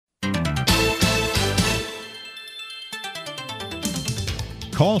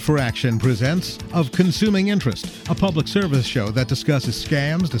Call for Action presents Of Consuming Interest, a public service show that discusses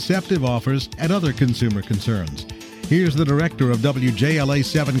scams, deceptive offers, and other consumer concerns. Here's the director of WJLA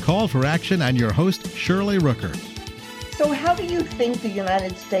 7 Call for Action and your host, Shirley Rooker. So how do you think the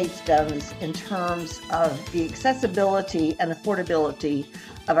United States does in terms of the accessibility and affordability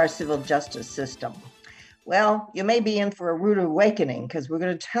of our civil justice system? Well, you may be in for a rude awakening because we're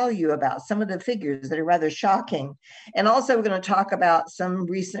going to tell you about some of the figures that are rather shocking. And also we're going to talk about some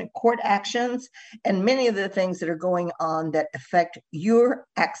recent court actions and many of the things that are going on that affect your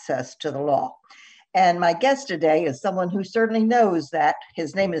access to the law. And my guest today is someone who certainly knows that.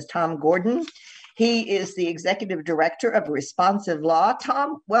 His name is Tom Gordon. He is the executive director of Responsive Law.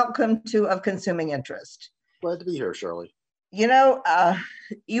 Tom, welcome to Of Consuming Interest. Glad to be here, Shirley. You know,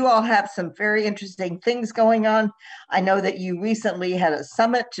 you all have some very interesting things going on. I know that you recently had a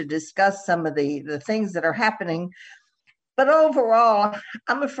summit to discuss some of the things that are happening. But overall,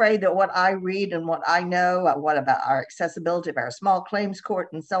 I'm afraid that what I read and what I know, what about our accessibility of our small claims court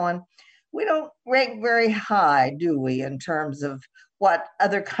and so on, we don't rank very high, do we, in terms of what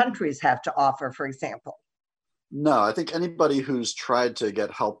other countries have to offer, for example? No, I think anybody who's tried to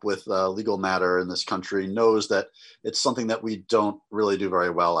get help with a legal matter in this country knows that it's something that we don't really do very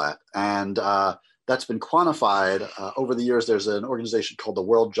well at. And that's been quantified over the years. There's an organization called the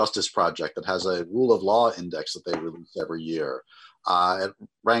World Justice Project that has a rule of law index that they release every year. It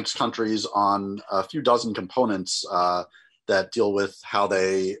ranks countries on a few dozen components that deal with how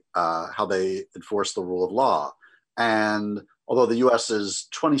they enforce the rule of law. And although the U.S. is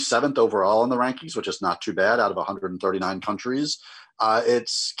 27th overall in the rankings, which is not too bad out of 139 countries,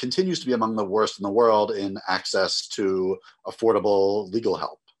 it continues to be among the worst in the world in access to affordable legal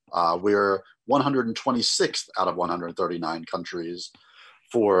help. We're 126th out of 139 countries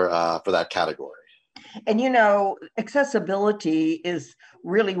for that category. And, you know, accessibility is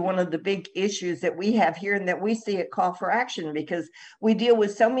really one of the big issues that we have here and that we see at Call for Action, because we deal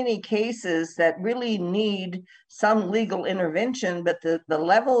with so many cases that really need some legal intervention, but the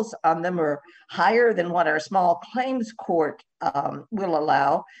levels on them are higher than what our small claims court will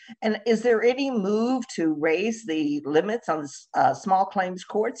allow. And is there any move to raise the limits on small claims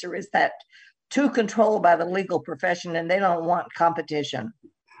courts, or is that too controlled by the legal profession and they don't want competition?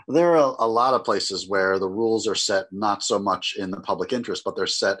 There are a lot of places where the rules are set not so much in the public interest, but they're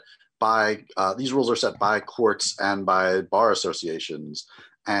set by, these rules are set by courts and by bar associations.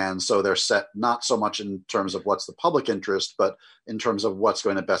 And so they're set not so much in terms of what's the public interest, but in terms of what's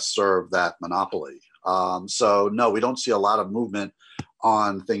going to best serve that monopoly. So no, we don't see a lot of movement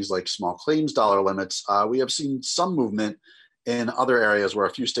on things like small claims dollar limits. We have seen some movement in other areas where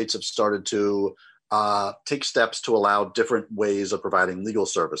a few states have started to take steps to allow different ways of providing legal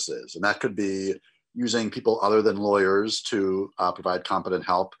services. And that could be using people other than lawyers to provide competent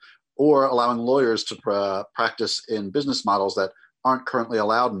help, or allowing lawyers to practice in business models that aren't currently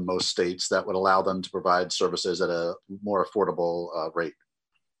allowed in most states that would allow them to provide services at a more affordable rate.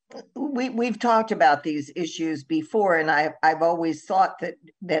 We've talked about these issues before, and I've always thought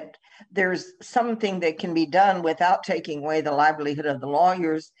that there's something that can be done without taking away the livelihood of the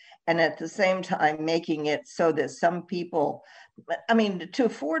lawyers, and at the same time making it so that some people, I mean, to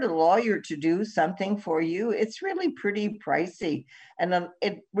afford a lawyer to do something for you, it's really pretty pricey, and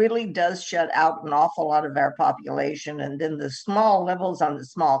it really does shut out an awful lot of our population. And then the small levels on the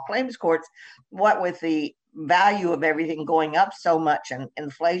small claims courts, what with the value of everything going up so much and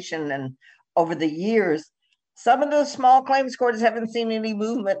inflation and over the years, some of those small claims courts haven't seen any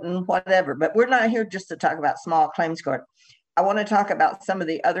movement and whatever. But we're not here just to talk about small claims court. I want to talk about some of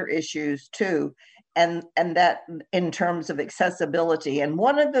the other issues too, and that in terms of accessibility. And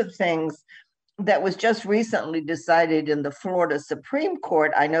one of the things that was just recently decided in the Florida Supreme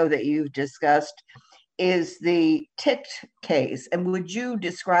Court, I know that you've discussed, is the TICT case. And would you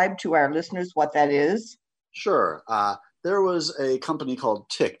describe to our listeners what that is? Sure. There was a company called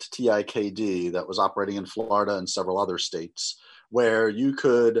TICT, T-I-K-D, that was operating in Florida and several other states, where you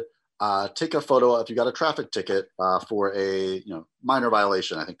could take a photo if you got a traffic ticket for a minor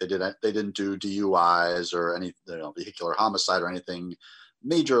violation. I think they didn't do DUIs or any vehicular homicide or anything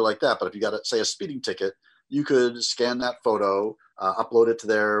major like that. But if you got, say, a speeding ticket, you could scan that photo, upload it to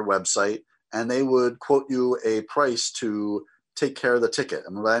their website, and they would quote you a price to take care of the ticket.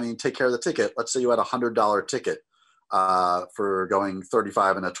 And when I mean take care of the ticket, let's say you had a $100 ticket for going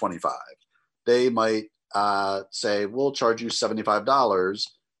 35 and a 25. They might say, we'll charge you $75.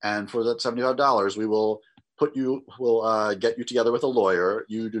 And for that $75, we'll get you together with a lawyer.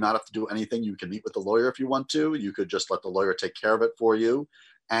 You do not have to do anything. You can meet with the lawyer if you want to. You could just let the lawyer take care of it for you.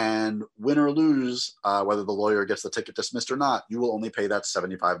 And win or lose, whether the lawyer gets the ticket dismissed or not, you will only pay that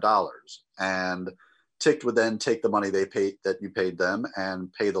 $75. And Ticked would then take the money that you paid them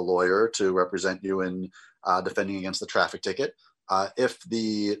and pay the lawyer to represent you in defending against the traffic ticket. If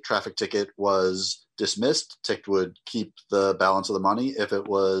the traffic ticket was dismissed, Ticked would keep the balance of the money. If it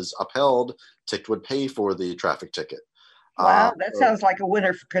was upheld, Ticked would pay for the traffic ticket. Wow, that sounds like a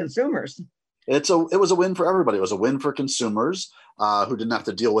winner for consumers. It was a win for everybody. It was a win for consumers who didn't have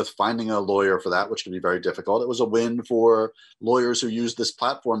to deal with finding a lawyer for that, which can be very difficult. It was a win for lawyers who used this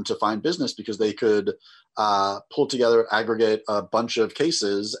platform to find business because they could pull together, aggregate a bunch of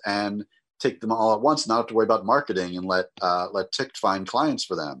cases and take them all at once, not have to worry about marketing and let Ticked find clients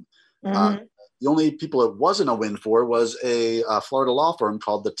for them. Mm-hmm. The only people it wasn't a win for was a Florida law firm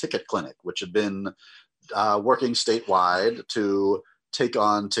called the Ticket Clinic, which had been working statewide to take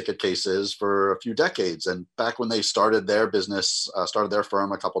on ticket cases for a few decades. And back when they started their business, started their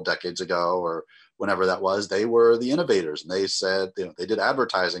firm a couple decades ago, or whenever that was, they were the innovators. And they said, they did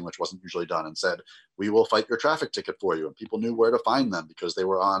advertising, which wasn't usually done, and said, we will fight your traffic ticket for you. And people knew where to find them because they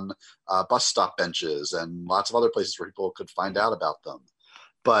were on bus stop benches and lots of other places where people could find out about them.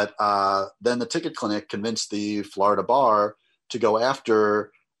 But then the Ticket Clinic convinced the Florida bar to go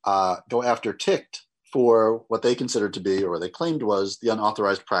after Ticked for what they considered to be, or they claimed was, the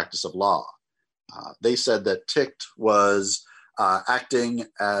unauthorized practice of law. They said that Ticked was acting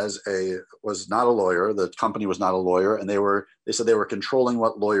was not a lawyer. The company was not a lawyer, and they said they were controlling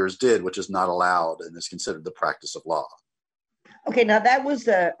what lawyers did, which is not allowed and is considered the practice of law. Okay, now that was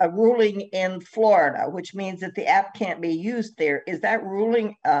a ruling in Florida, which means that the app can't be used there. Is that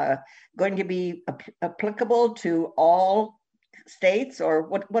ruling going to be applicable to all states, or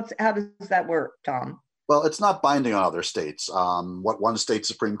how does that work, Tom? Well, it's not binding on other states. What one state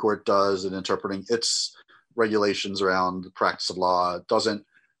Supreme Court does in interpreting its regulations around the practice of law doesn't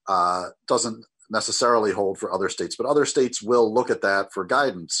necessarily hold for other states, but other states will look at that for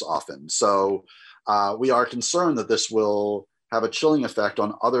guidance often. So we are concerned that this will have a chilling effect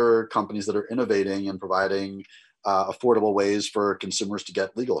on other companies that are innovating and providing affordable ways for consumers to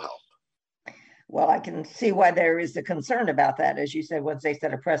get legal help. Well, I can see why there is a concern about that. As you said, once they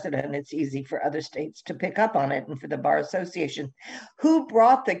set a precedent, it's easy for other states to pick up on it, and for the Bar Association. Who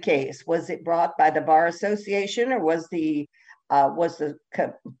brought the case? Was it brought by the Bar Association, or was the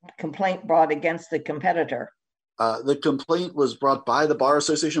complaint brought against the competitor? The complaint was brought by the Bar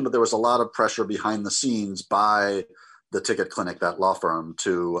Association, but there was a lot of pressure behind the scenes by the Ticket Clinic, that law firm,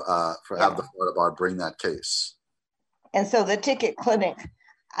 to have the Florida Bar bring that case. And so the Ticket Clinic,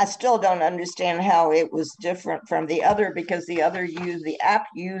 I still don't understand how it was different from the other, because the app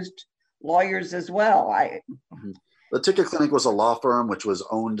used lawyers as well. The Ticket Clinic was a law firm which was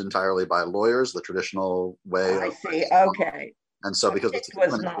owned entirely by lawyers, the traditional way. I see. Okay. And so because the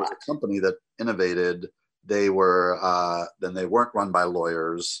Ticket Clinic was a company that innovated, they weren't run by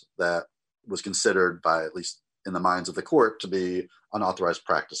lawyers. That was considered, by at least in the minds of the court, to be unauthorized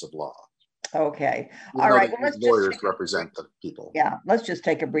practice of law. Okay. All right. Well, lawyers represent the people. Yeah. Let's just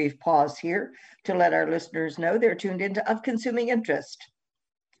take a brief pause here to let our listeners know they're tuned into Of Consuming Interest.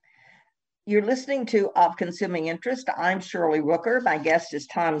 You're listening to Of Consuming Interest. I'm Shirley Rooker. My guest is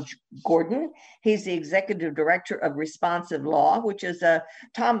Tom Gordon. He's the Executive Director of Responsive Law, which is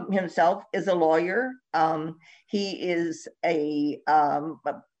Tom himself is a lawyer. He is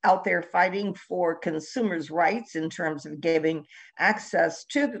out there fighting for consumers' rights in terms of giving access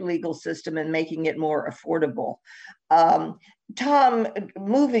to the legal system and making it more affordable. Tom,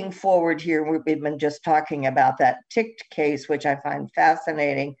 moving forward here, we've been just talking about that Ticked case, which I find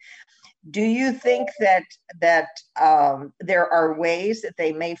fascinating. Do you think that there are ways that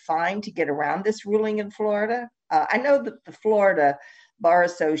they may find to get around this ruling in Florida? I know that the Florida Bar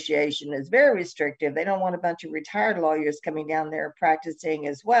Association is very restrictive. They don't want a bunch of retired lawyers coming down there practicing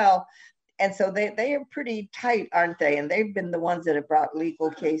as well. And so they are pretty tight, aren't they? And they've been the ones that have brought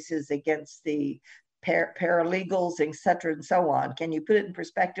legal cases against the paralegals, et cetera, and so on. Can you put it in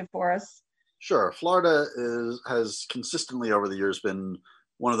perspective for us? Sure. Florida has consistently over the years been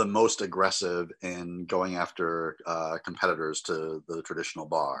one of the most aggressive in going after competitors to the traditional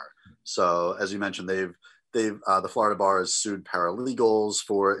bar. So as you mentioned, the Florida Bar has sued paralegals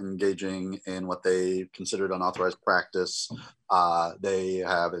for engaging in what they considered unauthorized practice. They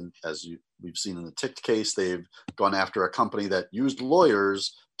have, we've seen in the Ticked case, they've gone after a company that used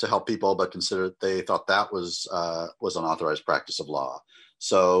lawyers to help people, but they thought that was unauthorized practice of law.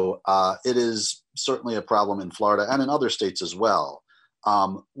 So it is certainly a problem in Florida and in other states as well.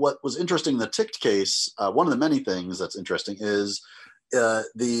 What was interesting in the Ticked case, one of the many things that's interesting is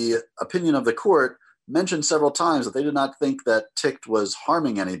the opinion of the court mentioned several times that they did not think that TICT was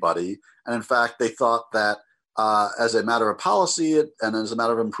harming anybody. And in fact, they thought that as a matter of policy and as a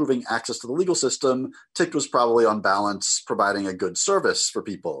matter of improving access to the legal system, TICT was probably on balance providing a good service for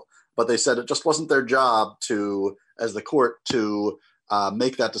people. But they said it just wasn't their job to, as the court, to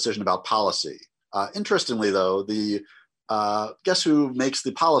make that decision about policy. Interestingly, though, guess who makes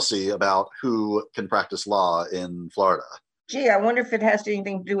the policy about who can practice law in Florida? Gee, I wonder if it has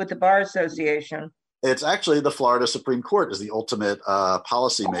anything to do with the Bar Association. It's actually the Florida Supreme Court is the ultimate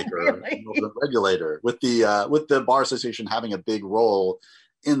policymaker, Really? ultimate regulator, with the Bar Association having a big role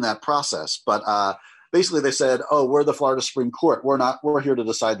in that process. But basically, they said, "Oh, we're the Florida Supreme Court. We're here to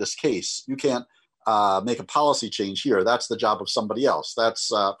decide this case. You can't make a policy change here. That's the job of somebody else. That's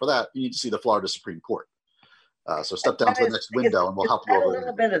for that you need to see the Florida Supreme Court. So step down to the next window, and we'll help you over there." A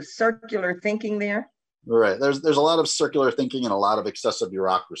little bit of circular thinking there. Right. There's a lot of circular thinking and a lot of excessive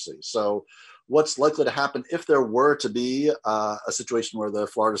bureaucracy. So what's likely to happen if there were to be a situation where the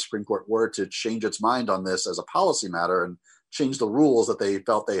Florida Supreme Court were to change its mind on this as a policy matter and change the rules that they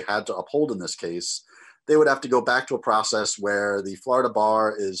felt they had to uphold in this case, they would have to go back to a process where the Florida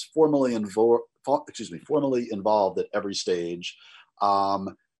bar is formally involved at every stage,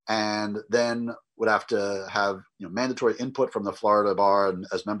 and then would have to have mandatory input from the Florida bar and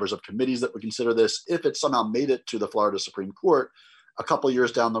as members of committees that would consider this. If it somehow made it to the Florida Supreme Court, a couple of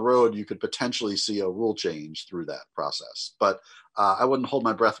years down the road, you could potentially see a rule change through that process. But I wouldn't hold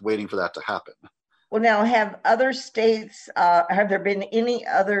my breath waiting for that to happen. Well, now, have other states, have there been any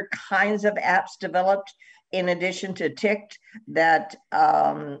other kinds of apps developed in addition to TICT that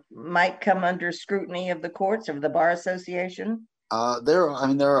might come under scrutiny of the courts, of the Bar Association? There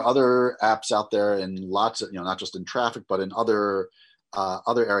are other apps out there in lots of, not just in traffic, but in other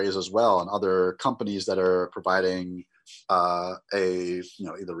areas as well, and other companies that are providing either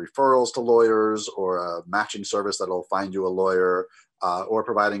referrals to lawyers or a matching service that'll find you a lawyer, or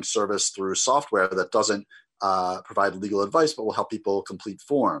providing service through software that doesn't provide legal advice but will help people complete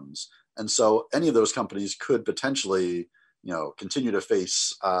forms. And so any of those companies could potentially, continue to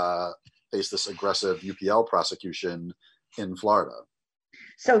face this aggressive UPL prosecution in Florida.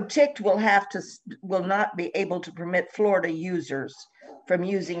 So TICT will not be able to permit Florida users from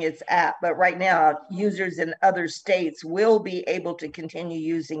using its app, but right now users in other states will be able to continue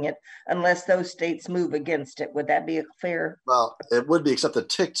using it unless those states move against it. Would that be fair? Well, it would be, except that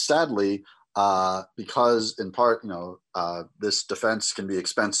TICT, sadly, because in part, this defense can be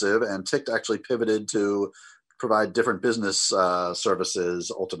expensive, and TICT actually pivoted to provide different business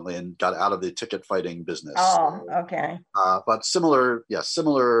services ultimately and got out of the ticket fighting business. Oh, okay. But similar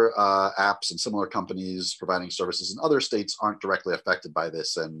apps and similar companies providing services in other states aren't directly affected by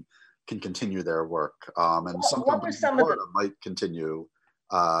this and can continue their work. And some companies in Florida might continue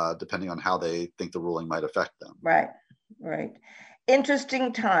depending on how they think the ruling might affect them. Right.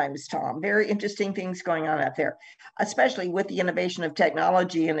 Interesting times, Tom. Very interesting things going on out there, especially with the innovation of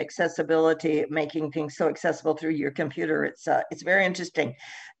technology and accessibility, making things so accessible through your computer. It's very interesting.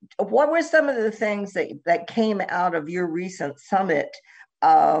 What were some of the things that came out of your recent summit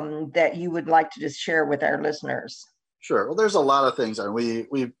that you would like to just share with our listeners? Sure. Well, there's a lot of things. We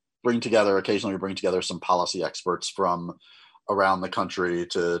occasionally bring together some policy experts from around the country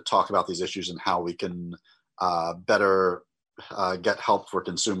to talk about these issues and how we can better get help for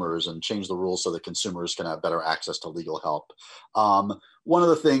consumers and change the rules so that consumers can have better access to legal help. One of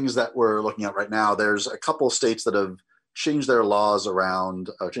the things that we're looking at right now, there's a couple of states that have changed their laws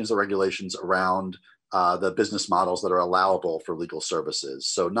around, changed the regulations around the business models that are allowable for legal services.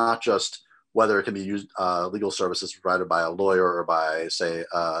 So not just whether it can be used, legal services provided by a lawyer or by, say,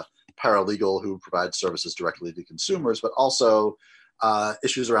 a paralegal who provides services directly to consumers, but also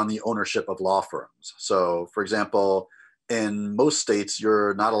issues around the ownership of law firms. So, for example, in most states,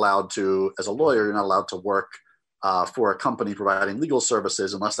 you're not allowed to, as a lawyer, you're not allowed to work for a company providing legal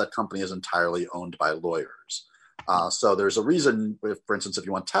services unless that company is entirely owned by lawyers. So there's a reason, for instance, if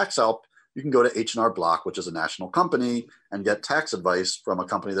you want tax help, you can go to H&R Block, which is a national company, and get tax advice from a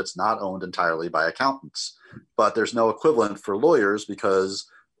company that's not owned entirely by accountants. But there's no equivalent for lawyers because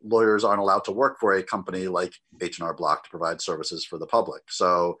lawyers aren't allowed to work for a company like H&R Block to provide services for the public.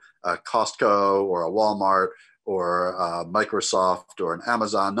 So a Costco or a Walmart or Microsoft or an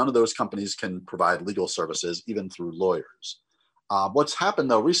Amazon, none of those companies can provide legal services even through lawyers. What's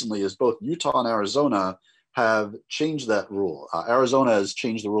happened though recently is both Utah and Arizona have changed that rule. Arizona has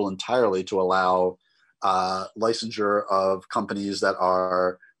changed the rule entirely to allow licensure of companies that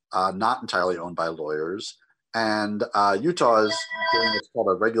are not entirely owned by lawyers. And Utah is doing what's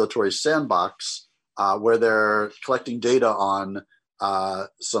called a regulatory sandbox, where they're collecting data on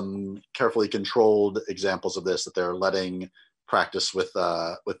some carefully controlled examples of this that they're letting practice with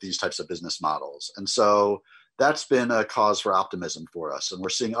these types of business models. And so that's been a cause for optimism for us. And we're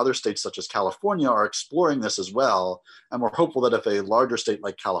seeing other states such as California are exploring this as well. And we're hopeful that if a larger state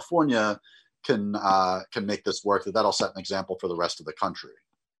like California can make this work, that'll set an example for the rest of the country.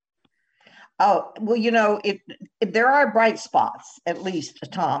 Oh, well, there are bright spots, at least,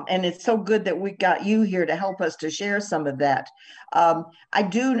 Tom, and it's so good that we got you here to help us to share some of that. I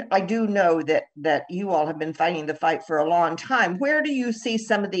do know that you all have been fighting the fight for a long time. Where do you see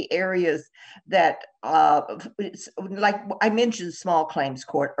some of the areas that, like I mentioned, small claims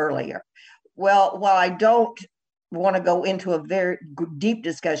court earlier? Well, while I don't want to go into a very deep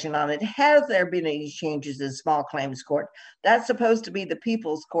discussion on it, has there been any changes in small claims court? That's supposed to be the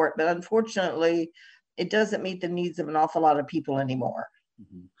people's court, but unfortunately, it doesn't meet the needs of an awful lot of people anymore.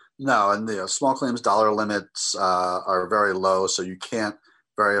 Mm-hmm. No, and the small claims dollar limits are very low, so you can't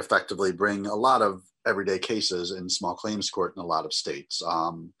very effectively bring a lot of everyday cases in small claims court in a lot of states.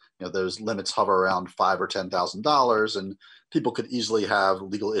 Those limits hover around $5,000 or $10,000, and people could easily have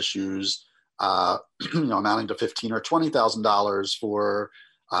legal issues amounting to $15,000 or $20,000 for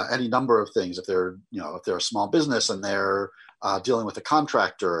any number of things. If they're a small business and they're dealing with a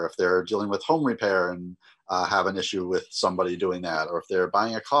contractor, if they're dealing with home repair and have an issue with somebody doing that, or if they're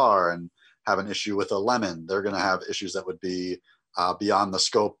buying a car and have an issue with a lemon, they're going to have issues that would be beyond the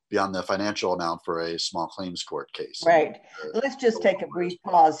scope, beyond the financial amount for a small claims court case. Right. Let's just take a brief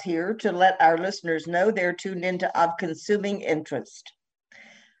pause here to let our listeners know they're tuned into Of Consuming Interest.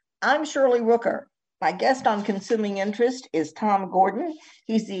 I'm Shirley Rooker. My guest on Consuming Interest is Tom Gordon.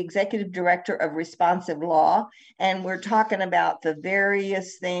 He's the Executive Director of Responsive Law, and we're talking about the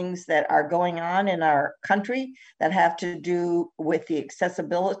various things that are going on in our country that have to do with the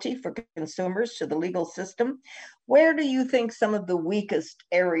accessibility for consumers to the legal system. Where do you think some of the weakest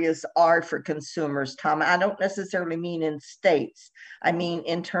areas are for consumers, Tom? I don't necessarily mean in states. I mean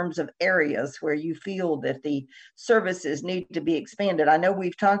in terms of areas where you feel that the services need to be expanded. I know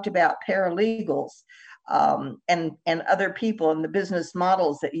we've talked about paralegals and other people in the business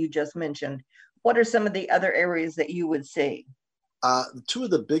models that you just mentioned. What are some of the other areas that you would see? Two of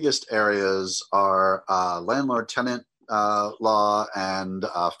the biggest areas are landlord-tenant law and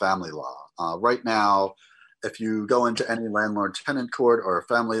family law. Right now, if you go into any landlord-tenant court or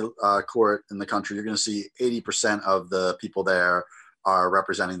family court in the country, you're going to see 80% of the people there are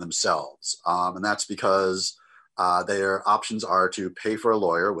representing themselves. And that's because their options are to pay for a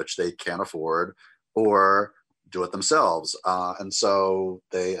lawyer, which they can't afford, or do it themselves. And so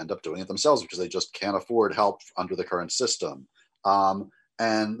they end up doing it themselves because they just can't afford help under the current system.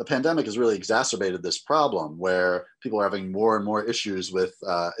 And the pandemic has really exacerbated this problem where people are having more and more issues with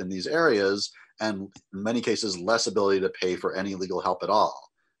in these areas, and in many cases, less ability to pay for any legal help at all.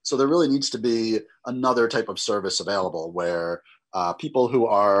 So there really needs to be another type of service available where people who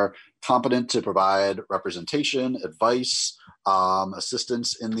are competent to provide representation, advice,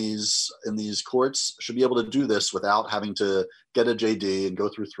 assistance in these courts should be able to do this without having to get a JD and go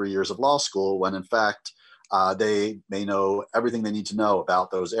through 3 years of law school, when in fact they may know everything they need to know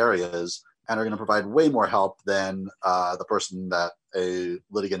about those areas and are going to provide way more help than the person that a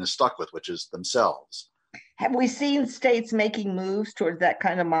litigant is stuck with, which is themselves. Have we seen states making moves towards that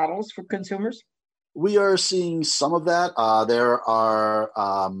kind of models for consumers? We are seeing some of that. There are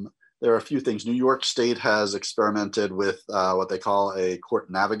a few things. New York State has experimented with what they call a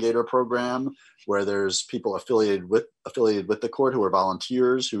court navigator program, where there's people affiliated with the court who are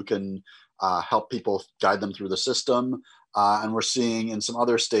volunteers who can help people guide them through the system. And we're seeing in some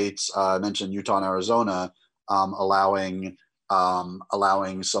other states, I mentioned Utah and Arizona, allowing some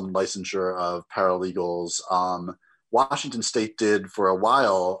licensure of paralegals. Washington State did for a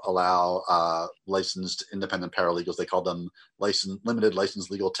while allow licensed independent paralegals. They called them limited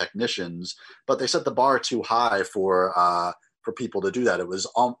licensed legal technicians, but they set the bar too high for people to do that. It was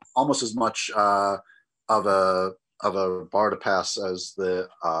almost as much of a bar to pass as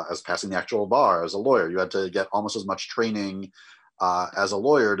passing the actual bar as a lawyer. You had to get almost as much training as a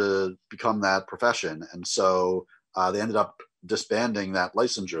lawyer to become that profession, and so they ended up disbanding that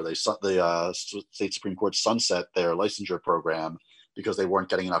licensure. The state Supreme Court sunset their licensure program because they weren't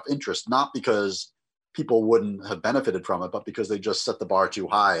getting enough interest, not because people wouldn't have benefited from it, but because they just set the bar too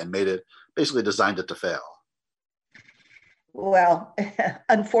high and basically designed it to fail. Well,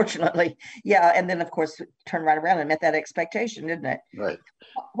 unfortunately, yeah. And then, of course, turned right around and met that expectation, didn't it? Right.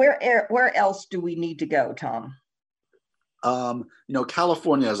 Where else do we need to go, Tom?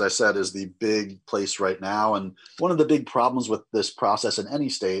 California, as I said, is the big place right now. And one of the big problems with this process in any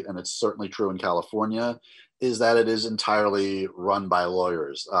state, and it's certainly true in California, is that it is entirely run by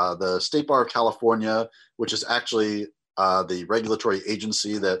lawyers. The State Bar of California, which is actually the regulatory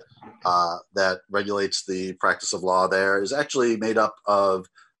agency that regulates the practice of law there, is actually made up of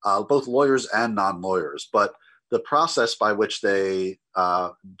both lawyers and non-lawyers. But the process by which they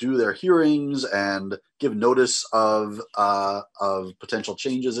do their hearings and give notice of potential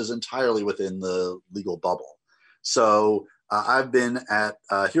changes is entirely within the legal bubble. So I've been at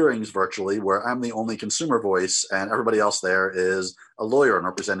hearings virtually where I'm the only consumer voice and everybody else there is a lawyer and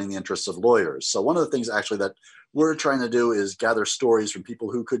representing the interests of lawyers. So one of the things actually that we're trying to do is gather stories from people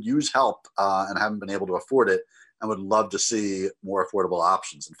who could use help and haven't been able to afford it and would love to see more affordable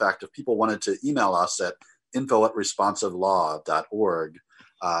options. In fact, if people wanted to email us at info@responsivelaw.org,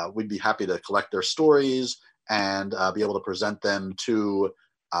 we'd be happy to collect their stories and be able to present them to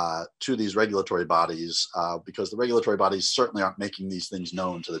these regulatory bodies because the regulatory bodies certainly aren't making these things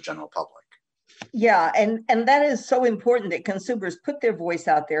known to the general public. Yeah, and that is so important that consumers put their voice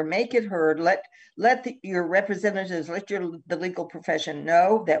out there, make it heard, let your representatives, the legal profession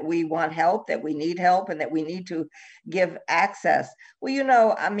know that we want help, that we need help, and that we need to give access.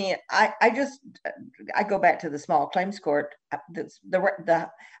 Well, I go back to the small claims court. The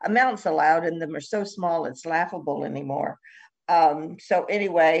amounts allowed in them are so small, it's laughable anymore. So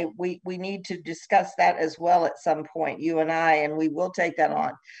anyway, we need to discuss that as well at some point, you and I, and we will take that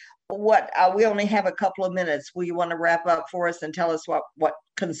on. We only have a couple of minutes. Will you want to wrap up for us and tell us what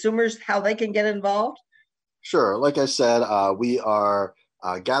consumers, how they can get involved? Sure. Like I said, we are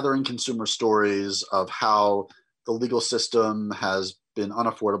gathering consumer stories of how the legal system has been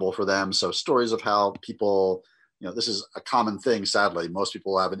unaffordable for them. So stories of how people, this is a common thing, sadly. Most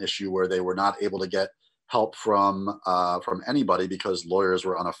people have an issue where they were not able to get help from anybody because lawyers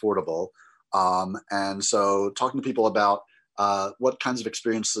were unaffordable. And so talking to people about what kinds of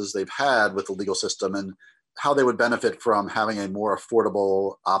experiences they've had with the legal system and how they would benefit from having a more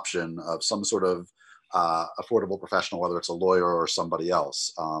affordable option of some sort of affordable professional, whether it's a lawyer or somebody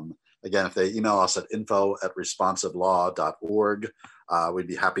else. Again, if they email us at info@responsivelaw.org, we'd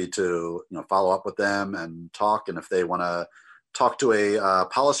be happy to follow up with them and talk. And if they want to talk to a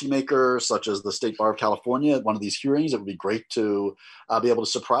policymaker such as the State Bar of California at one of these hearings, it would be great to be able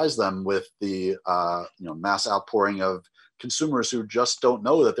to surprise them with the mass outpouring of consumers who just don't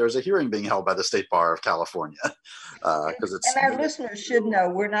know that there's a hearing being held by the State Bar of California. And our listeners should know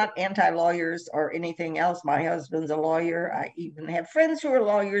we're not anti-lawyers or anything else. My husband's a lawyer. I even have friends who are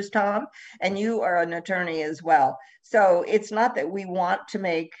lawyers, Tom, and you are an attorney as well. So it's not that we want to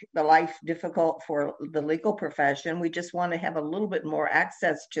make the life difficult for the legal profession. We just want to have a little bit more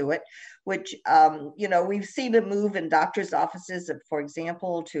access to it, which, we've seen a move in doctors' offices, for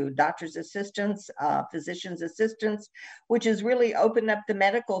example, to doctor's assistants, physician's assistants, which has really opened up the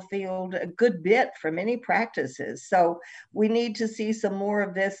medical field a good bit for many practices. So we need to see some more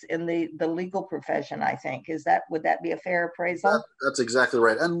of this in the legal profession, I think. Would that be a fair appraisal? That's exactly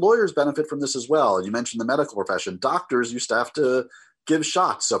right. And lawyers benefit from this as well. You mentioned the medical profession. Doctors used to have to give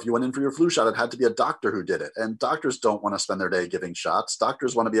shots. So if you went in for your flu shot, it had to be a doctor who did it. And doctors don't want to spend their day giving shots.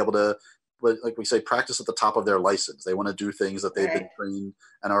 Doctors want to be able to, like we say, practice at the top of their license. They want to do things that they've been trained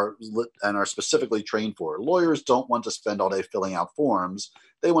and are specifically trained for. Lawyers don't want to spend all day filling out forms.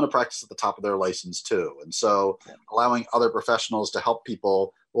 They want to practice at the top of their license too. And so allowing other professionals to help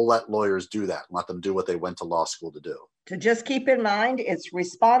people will let lawyers do that and let them do what they went to law school to do. So just keep in mind, it's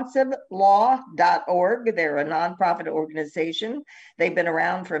responsivelaw.org. They're a nonprofit organization. They've been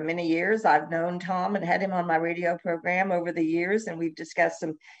around for many years. I've known Tom and had him on my radio program over the years, and we've discussed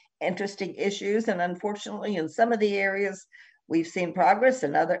some interesting issues. And unfortunately, in some of the areas, we've seen progress.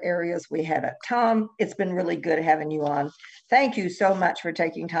 In other areas, we haven't. Tom, it's been really good having you on. Thank you so much for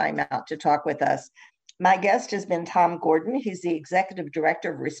taking time out to talk with us. My guest has been Tom Gordon. He's the executive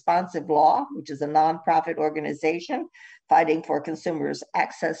director of Responsive Law, which is a nonprofit organization fighting for consumers'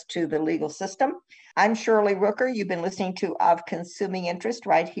 access to the legal system. I'm Shirley Rooker. You've been listening to Of Consuming Interest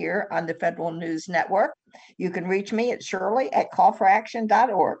right here on the Federal News Network. You can reach me at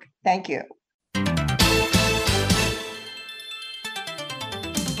shirley@callforaction.org. Thank you.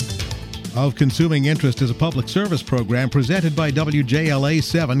 Of Consuming Interest is a public service program presented by WJLA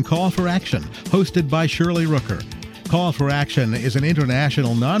 7 Call for Action, hosted by Shirley Rooker. Call for Action is an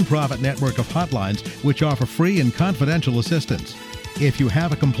international nonprofit network of hotlines which offer free and confidential assistance. If you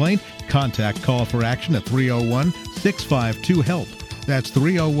have a complaint, contact Call for Action at 301-652-HELP. That's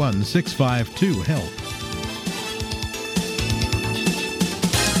 301-652-HELP.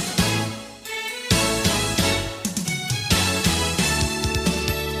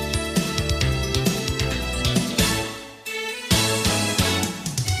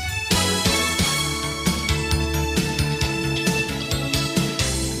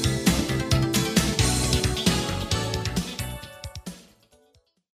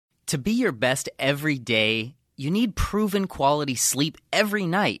 To be your best every day, you need proven quality sleep every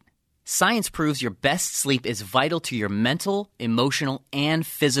night. Science proves your best sleep is vital to your mental, emotional, and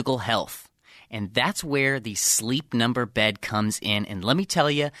physical health. And that's where the Sleep Number bed comes in. And let me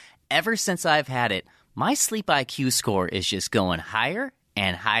tell you, ever since I've had it, my sleep IQ score is just going higher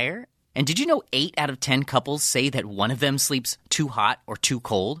and higher. And did you know 8 out of 10 couples say that one of them sleeps too hot or too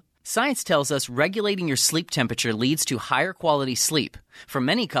cold? Science tells us regulating your sleep temperature leads to higher quality sleep. For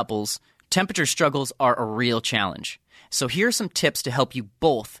many couples, temperature struggles are a real challenge. So here are some tips to help you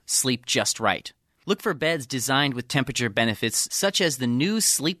both sleep just right. Look for beds designed with temperature benefits such as the new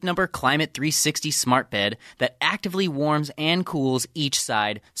Sleep Number Climate 360 Smart Bed that actively warms and cools each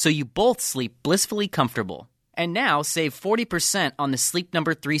side so you both sleep blissfully comfortable. And now save 40% on the Sleep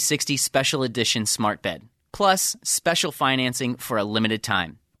Number 360 Special Edition Smart Bed. Plus, special financing for a limited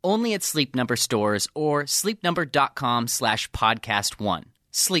time. Only at Sleep Number stores or sleepnumber.com/podcast1.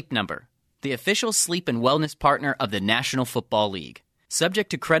 Sleep Number, the official sleep and wellness partner of the National Football League. Subject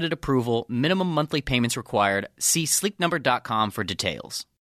to credit approval, minimum monthly payments required. See sleepnumber.com for details.